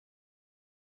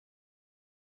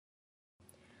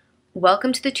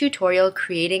Welcome to the tutorial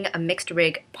Creating a Mixed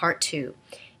Rig Part 2.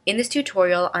 In this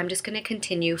tutorial, I'm just going to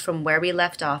continue from where we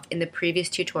left off in the previous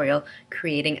tutorial,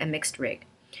 Creating a Mixed Rig.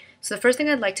 So the first thing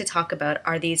I'd like to talk about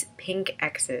are these pink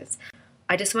X's.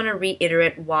 I just want to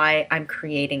reiterate why I'm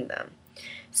creating them.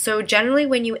 So generally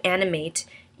when you animate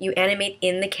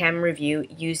in the camera view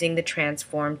using the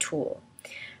transform tool.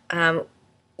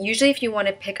 Usually if you want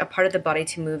to pick a part of the body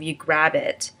to move, you grab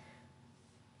it,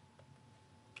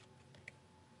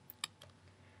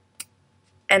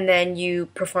 and then you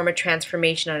perform a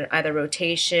transformation on either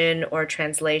rotation or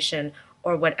translation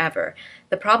or whatever.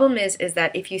 The problem is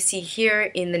that if you see here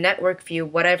in the network view,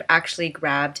 what I've actually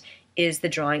grabbed is the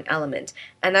drawing element.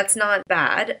 And that's not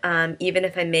bad. Even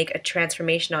if I make a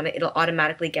transformation on it, it'll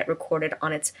automatically get recorded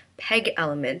on its peg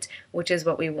element, which is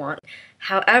what we want.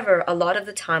 However, a lot of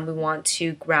the time we want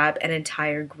to grab an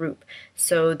entire group.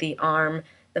 So the arm,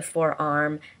 the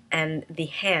forearm, and the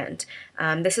hand.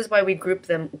 This is why we group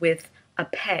them with a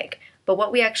peg. But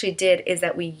what we actually did is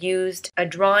that we used a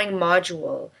drawing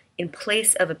module in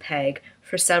place of a peg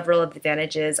for several of the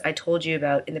advantages I told you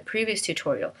about in the previous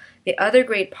tutorial. The other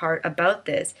great part about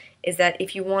this is that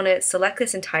if you want to select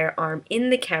this entire arm in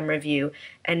the camera view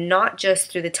and not just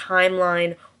through the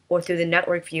timeline or through the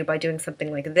network view by doing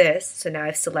something like this, so now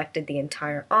I've selected the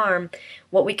entire arm,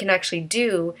 what we can actually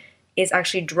do is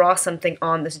actually draw something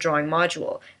on this drawing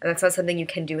module, and that's not something you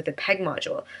can do with the peg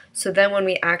module. So then when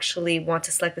we actually want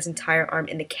to select this entire arm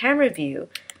in the camera view,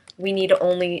 we need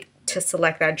only to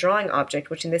select that drawing object,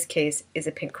 which in this case is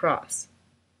a pink cross.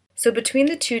 So between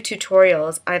the two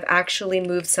tutorials, I've actually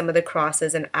moved some of the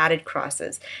crosses and added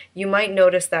crosses. You might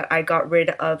notice that I got rid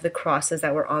of the crosses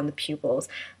that were on the pupils,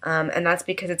 and that's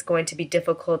because it's going to be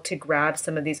difficult to grab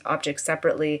some of these objects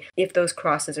separately if those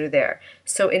crosses are there.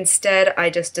 So instead,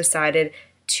 I just decided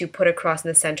to put a cross in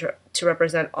the center to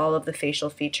represent all of the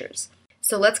facial features.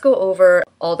 So let's go over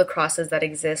all the crosses that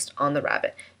exist on the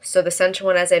rabbit. So the center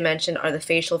one, as I mentioned, are the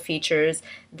facial features.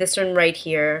 This one right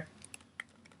here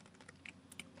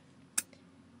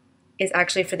is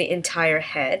actually for the entire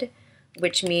head,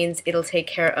 which means it'll take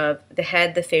care of the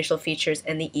head, the facial features,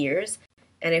 and the ears.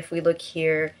 And if we look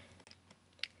here,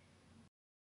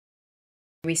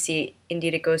 we see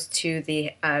indeed it goes to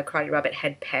the Karate Rabbit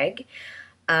head peg.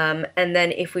 And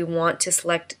then if we want to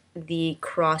select the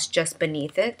cross just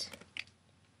beneath it,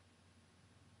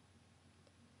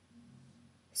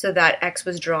 so that X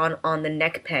was drawn on the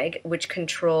neck peg, which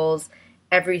controls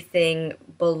everything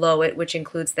below it, which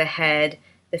includes the head,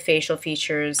 the facial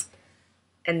features,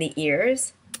 and the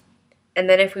ears. And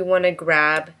then if we want to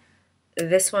grab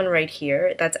this one right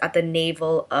here, that's at the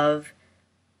navel of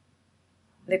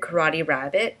the Karate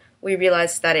Rabbit, we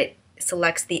realize that it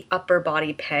selects the upper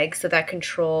body peg, so that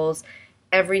controls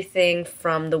everything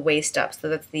from the waist up. So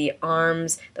that's the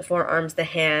arms, the forearms, the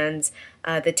hands,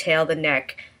 the tail, the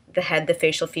neck, the head, the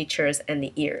facial features, and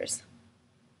the ears.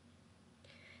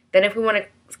 Then if we want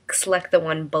to select the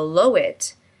one below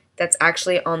it, that's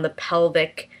actually on the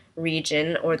pelvic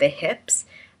region or the hips,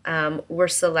 we're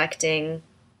selecting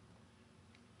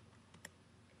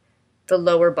the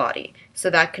lower body. So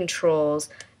that controls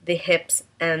the hips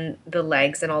and the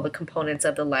legs and all the components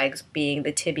of the legs, being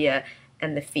the tibia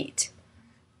and the feet.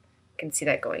 You can see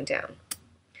that going down.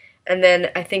 And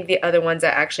then I think the other ones I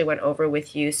actually went over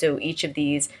with you. So each of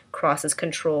these crosses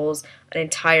controls an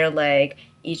entire leg.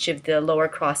 Each of the lower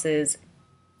crosses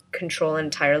control an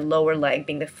entire lower leg,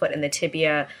 being the foot and the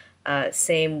tibia.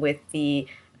 Same with the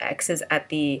X's at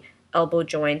the elbow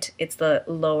joint. It's the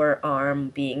lower arm,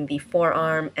 being the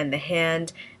forearm and the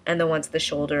hand. And the ones at the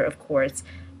shoulder, of course,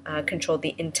 control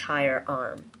the entire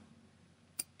arm.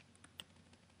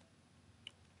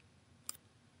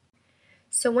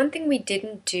 So one thing we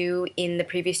didn't do in the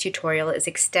previous tutorial is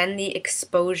extend the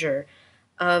exposure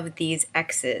of these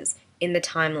X's in the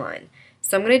timeline.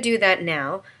 So I'm going to do that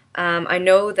now. I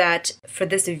know that for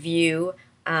this view,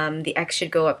 the X should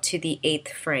go up to the 8th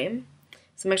frame.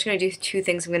 So I'm actually going to do two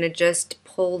things. I'm going to just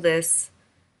pull this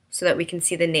so that we can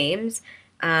see the names,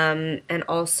 and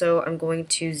also I'm going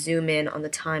to zoom in on the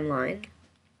timeline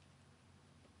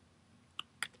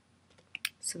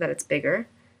so that it's bigger.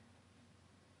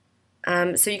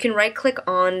 So you can right click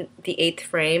on the 8th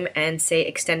frame and say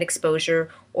extend exposure,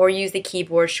 or use the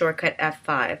keyboard shortcut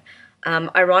F5.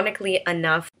 Ironically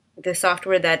enough, the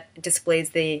software that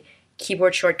displays the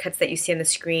keyboard shortcuts that you see on the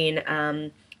screen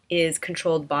is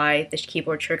controlled by the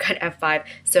keyboard shortcut F5,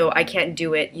 so I can't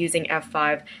do it using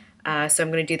F5, so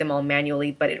I'm going to do them all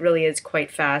manually, but it really is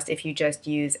quite fast if you just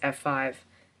use F5.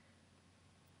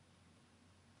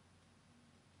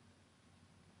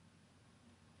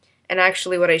 And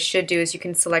actually what I should do is you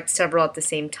can select several at the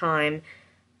same time,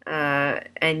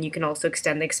 and you can also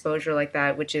extend the exposure like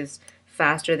that, which is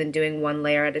faster than doing one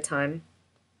layer at a time.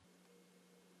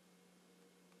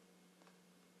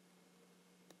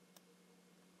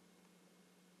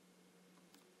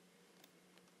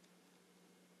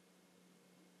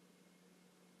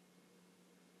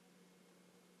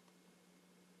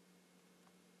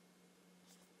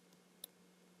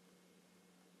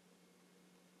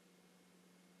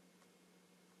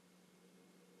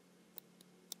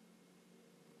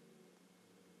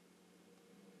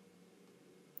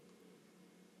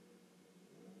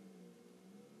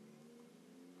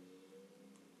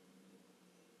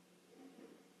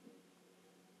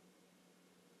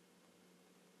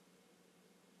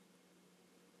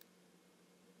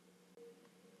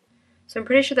 So I'm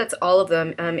pretty sure that's all of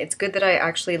them. It's good that I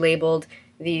actually labeled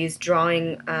these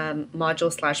drawing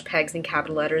module slash pegs in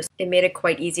capital letters. It made it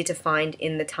quite easy to find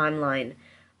in the timeline.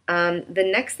 The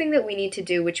next thing that we need to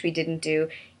do, which we didn't do,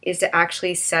 is to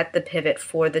actually set the pivot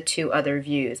for the two other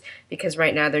views, because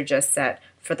right now they're just set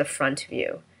for the front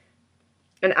view.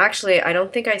 And actually, I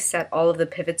don't think I set all of the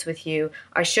pivots with you.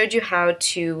 I showed you how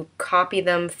to copy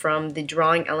them from the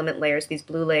drawing element layers, these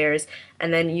blue layers,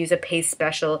 and then use a paste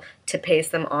special to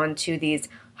paste them onto these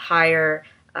higher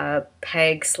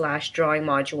peg slash drawing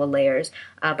module layers.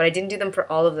 But I didn't do them for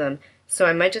all of them. So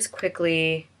I might just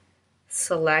quickly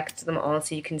select them all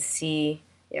so you can see,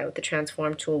 with the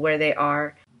transform tool where they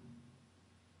are.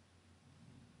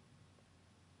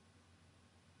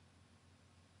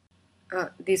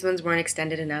 These ones weren't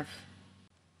extended enough.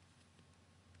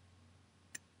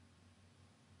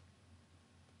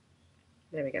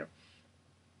 There we go.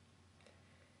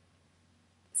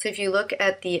 So if you look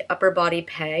at the upper body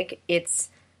peg,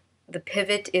 the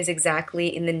pivot is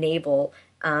exactly in the navel,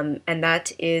 and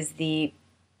that is the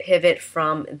pivot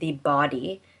from the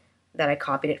body that I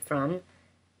copied it from.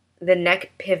 The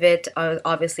neck pivot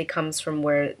obviously comes from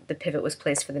where the pivot was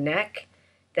placed for the neck.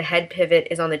 The head pivot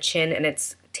is on the chin and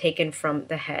it's taken from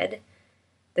the head.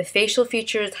 The facial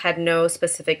features had no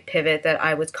specific pivot that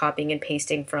I was copying and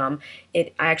pasting from.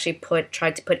 I actually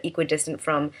tried to put equidistant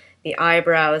from the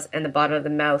eyebrows and the bottom of the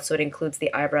mouth, so it includes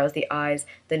the eyebrows, the eyes,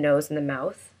 the nose, and the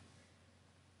mouth.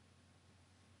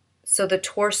 So the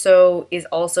torso is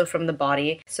also from the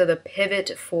body. So the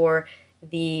pivot for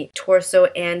the torso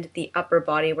and the upper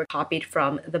body were copied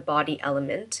from the body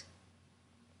element.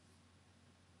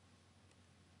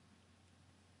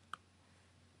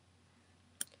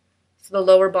 So the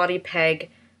lower body peg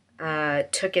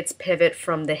took its pivot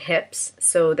from the hips,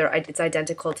 so it's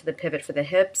identical to the pivot for the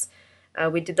hips.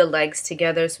 We did the legs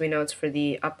together, so we know it's for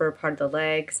the upper part of the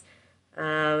legs.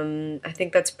 I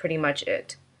think that's pretty much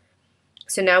it.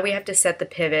 So now we have to set the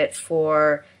pivot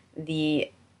for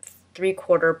the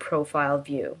 3/4 profile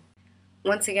view.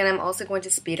 Once again, I'm also going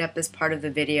to speed up this part of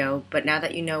the video, but now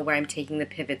that you know where I'm taking the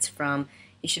pivots from,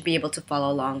 you should be able to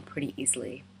follow along pretty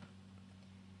easily.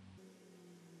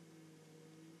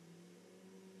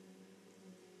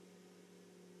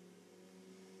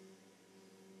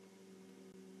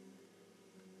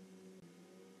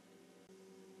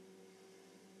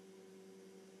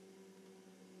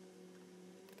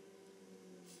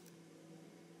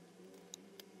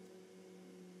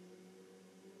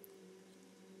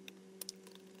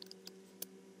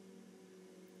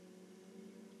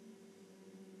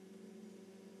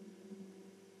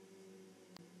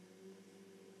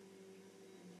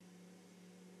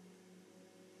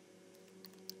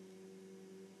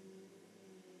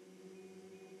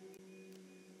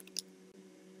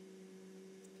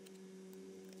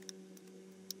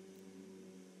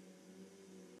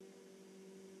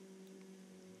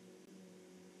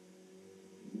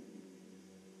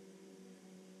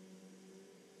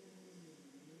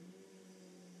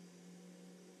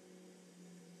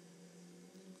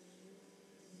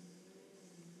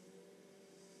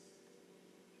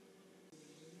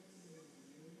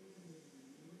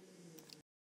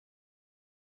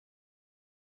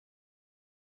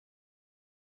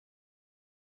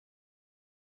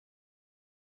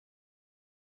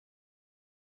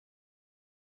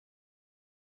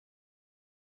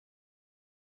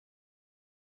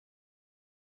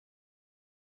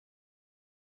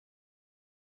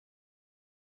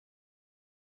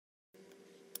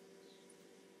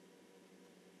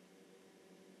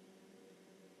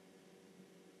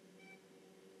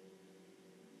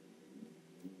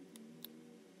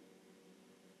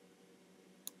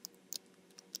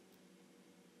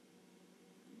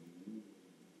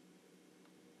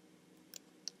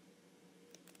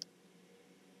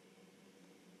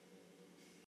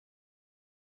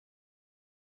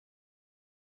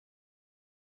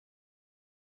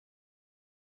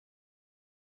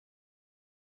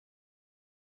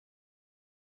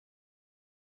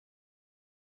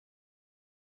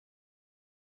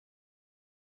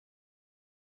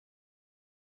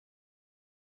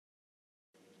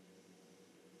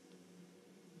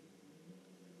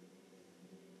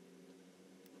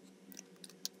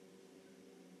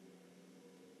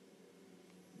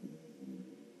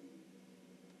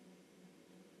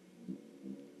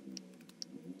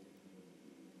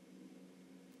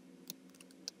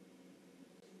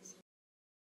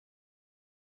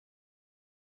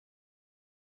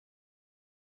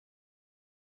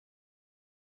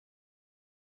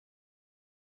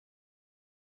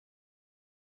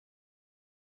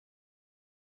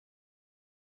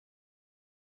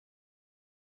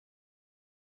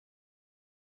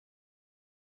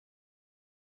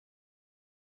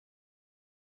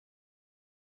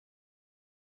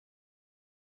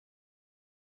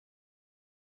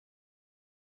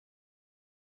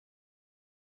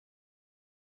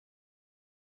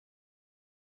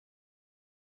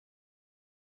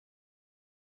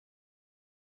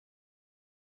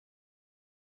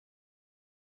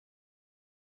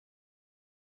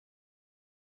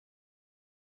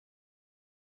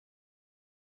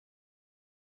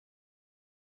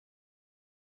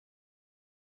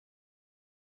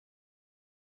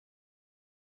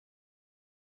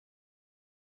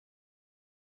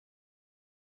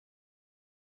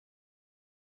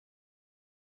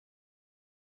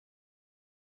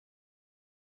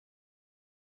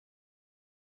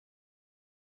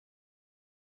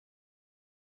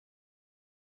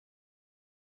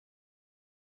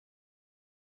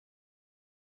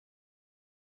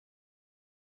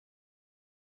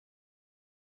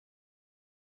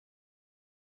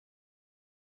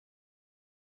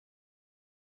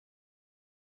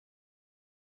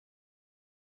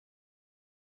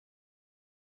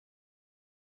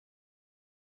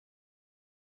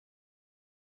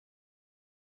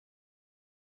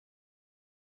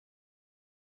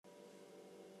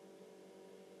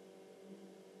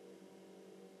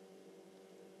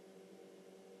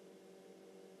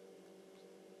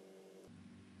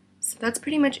 That's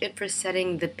pretty much it for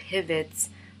setting the pivots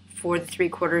for the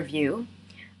 3/4 view.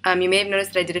 You may have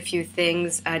noticed that I did a few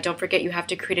things. Don't forget you have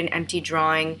to create an empty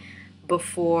drawing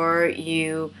before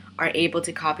you are able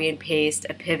to copy and paste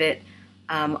a pivot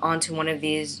onto one of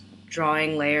these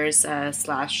drawing layers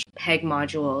slash peg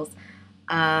modules.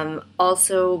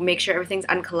 Also, make sure everything's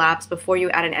uncollapsed before you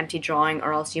add an empty drawing,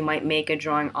 or else you might make a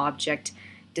drawing object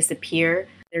disappear.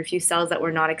 There are a few cells that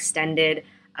were not extended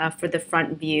for the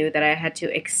front view that I had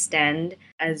to extend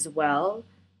as well.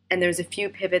 And there's a few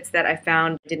pivots that I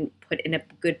found didn't put in a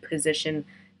good position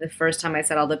the first time I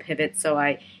set all the pivots, so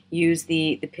I used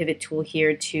the pivot tool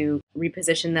here to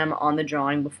reposition them on the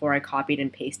drawing before I copied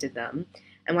and pasted them.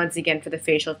 And once again, for the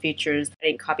facial features, I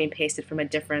didn't copy and paste it from a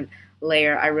different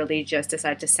layer. I really just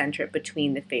decided to center it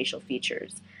between the facial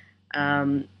features.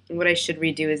 What I should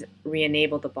redo is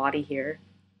re-enable the body here.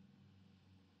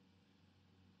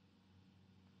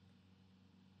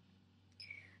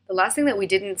 The last thing that we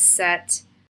didn't set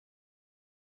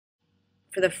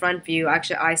for the front view,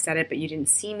 actually I set it, but you didn't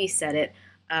see me set it,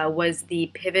 was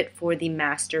the pivot for the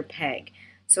master peg.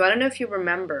 So I don't know if you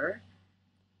remember,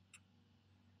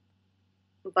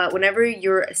 but whenever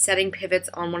you're setting pivots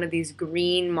on one of these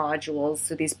green modules,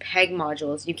 so these peg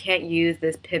modules, you can't use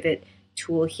this pivot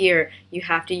tool here. You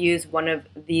have to use one of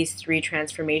these 3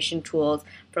 transformation tools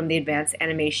from the advanced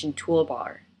animation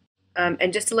toolbar.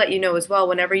 And just to let you know as well,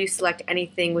 whenever you select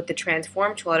anything with the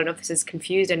transform tool, I don't know if this has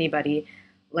confused anybody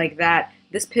like that,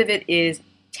 this pivot is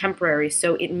temporary,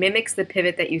 so it mimics the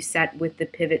pivot that you set with the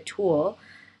pivot tool,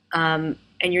 and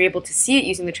you're able to see it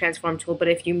using the transform tool. But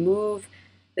if you move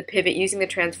the pivot using the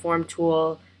transform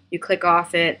tool, you click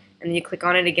off it, and then you click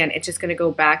on it again, it's just going to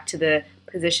go back to the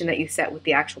position that you set with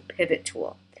the actual pivot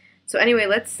tool. So anyway,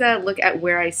 let's look at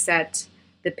where I set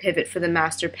the pivot for the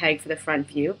master peg for the front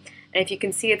view. And if you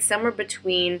can see, it's somewhere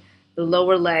between the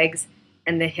lower legs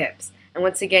and the hips. And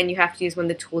once again, you have to use one of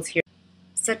the tools here,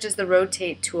 such as the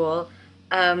rotate tool.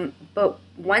 But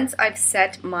once I've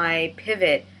set my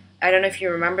pivot, I don't know if you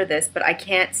remember this, but I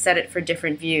can't set it for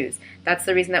different views. That's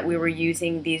the reason that we were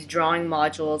using these drawing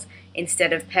modules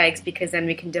instead of pegs, because then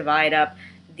we can divide up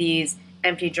these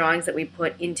empty drawings that we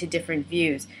put into different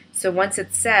views. So once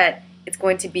it's set, it's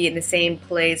going to be in the same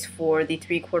place for the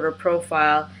 3/4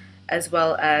 profile as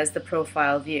well as the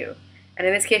profile view. And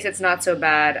in this case, it's not so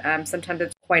bad. Sometimes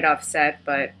it's quite offset,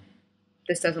 but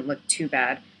this doesn't look too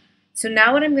bad. So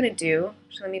now what I'm going to do,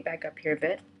 so let me back up here a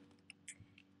bit,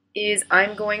 is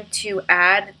I'm going to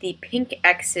add the pink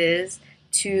X's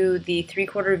to the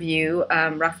 3/4 view,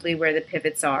 roughly where the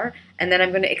pivots are, and then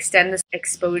I'm going to extend this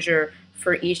exposure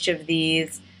for each of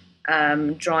these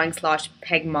drawing slash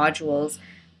peg modules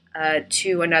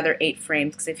to another 8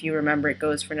 frames, because if you remember, it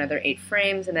goes for another 8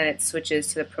 frames and then it switches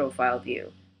to the profile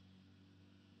view.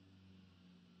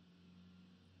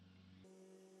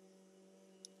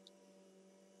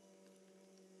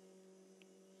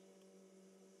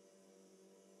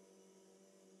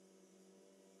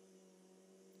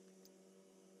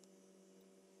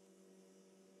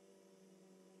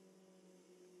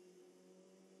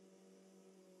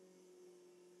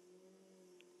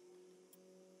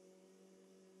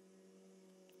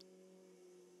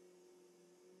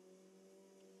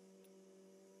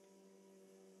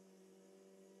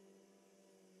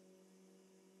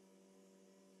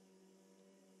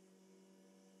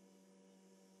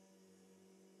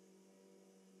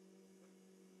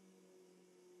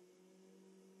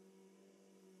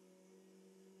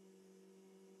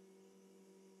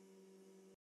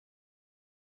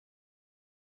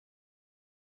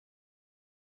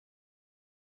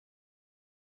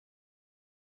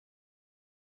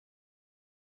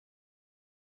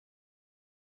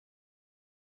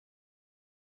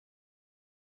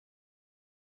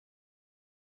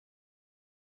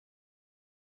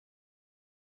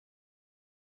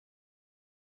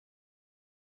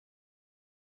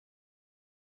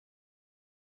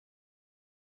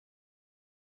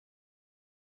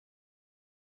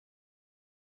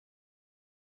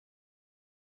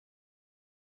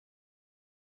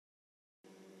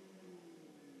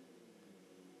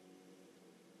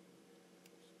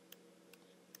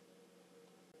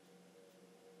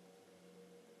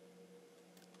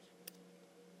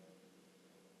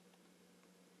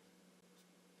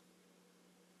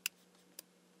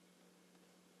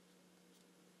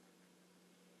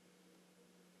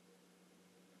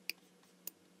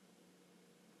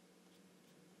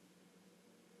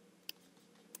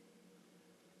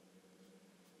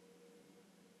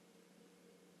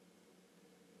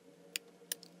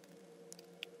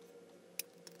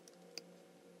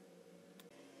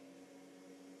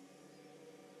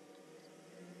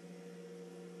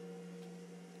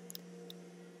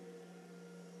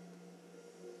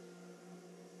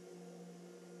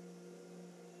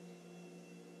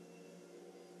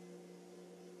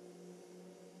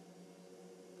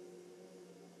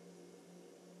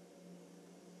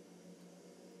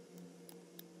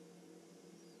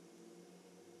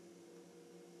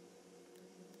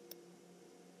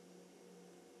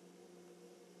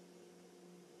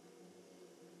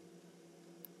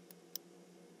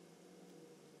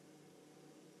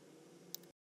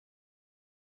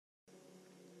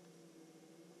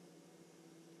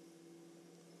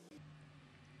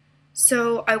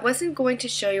 So I wasn't going to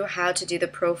show you how to do the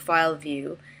profile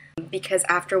view because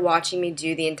after watching me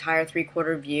do the entire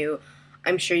 3/4 view,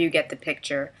 I'm sure you get the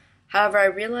picture. However, I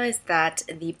realized that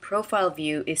the profile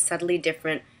view is subtly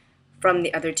different from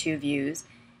the other two views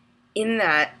in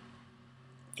that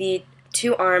the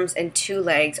two arms and two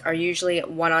legs are usually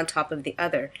one on top of the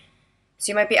other.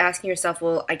 So you might be asking yourself,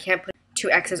 well, I can't put two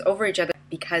X's over each other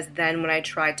because then when I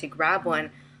try to grab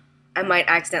one, I might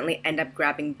accidentally end up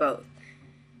grabbing both.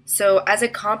 So as a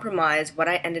compromise, what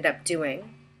I ended up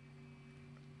doing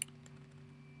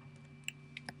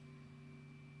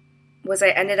was I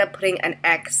ended up putting an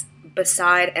X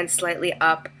beside and slightly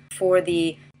up for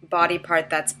the body part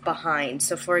that's behind.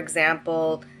 So for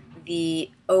example,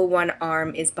 the O1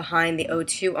 arm is behind the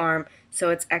O2 arm, so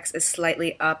its X is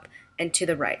slightly up and to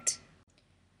the right.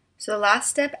 So the last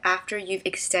step after you've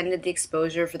extended the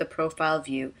exposure for the profile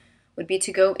view would be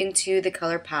to go into the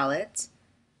color palette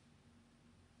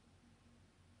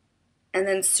and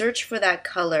then search for that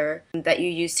color that you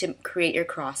use to create your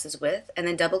crosses with, and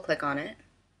then double click on it.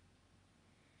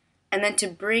 And then to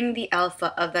bring the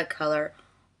alpha of that color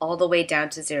all the way down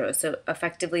to 0, so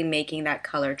effectively making that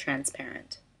color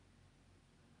transparent.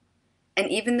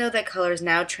 And even though that color is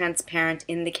now transparent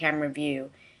in the camera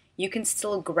view, you can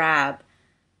still grab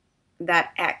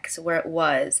that X where it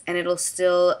was, and it'll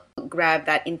still grab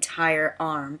that entire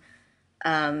arm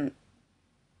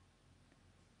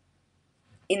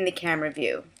in the camera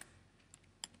view.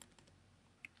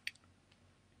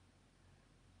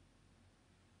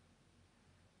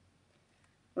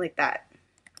 Like that.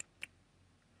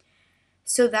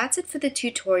 So that's it for the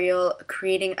tutorial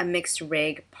Creating a Mixed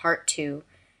Rig Part 2.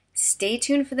 Stay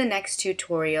tuned for the next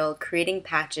tutorial, Creating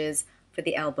Patches for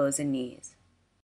the Elbows and Knees.